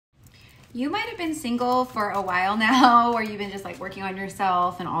You might have been single for a while now, or you've been just like working on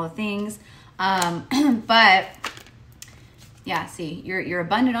yourself and all the things. But yeah, see, you're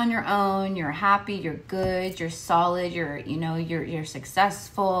abundant on your own, you're happy, you're good, you're solid, you're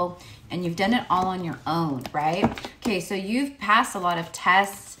successful, and you've done it all on your own, right? Okay, so you've passed a lot of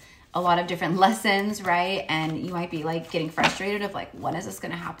tests, a lot of different lessons, right? And you might be like getting frustrated of like, when is this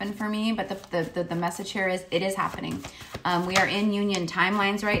going to happen for me? But the message here is it is happening. We are in union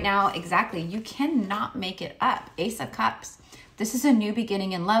timelines right now. Exactly. You cannot make it up. Ace of Cups. This is a new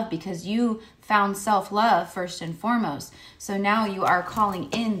beginning in love because you found self-love first and foremost. So now you are calling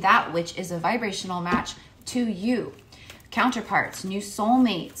in that which is a vibrational match to you. Counterparts, new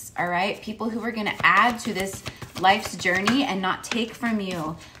soulmates, all right? People who are going to add to this life's journey and not take from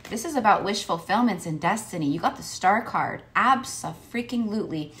you. This is about wish fulfillments and destiny. You got the star card.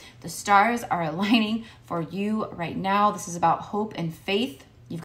 Abso-freaking-lutely. The stars are aligning for you right now. This is about hope and faith.